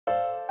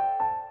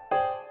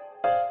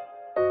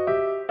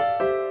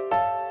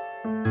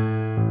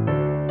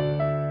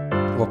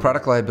Well,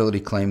 product liability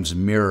claims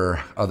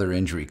mirror other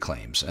injury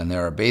claims, and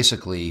there are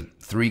basically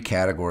three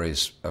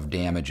categories of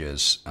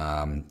damages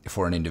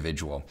for an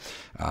individual,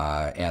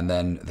 and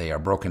then they are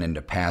broken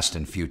into past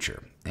and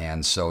future.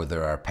 And so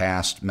there are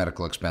past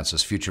medical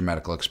expenses, future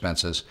medical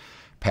expenses,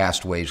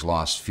 past wage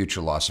loss,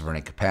 future loss of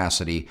earning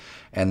capacity,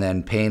 and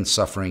then pain,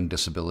 suffering,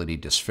 disability,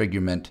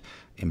 disfigurement,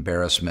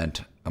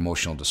 embarrassment,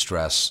 emotional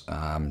distress.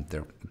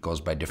 There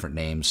goes by different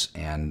names,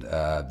 and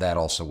that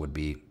also would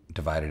be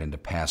divided into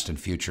past and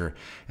future.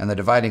 And the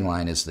dividing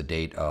line is the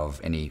date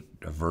of any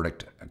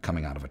verdict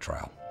coming out of a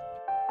trial.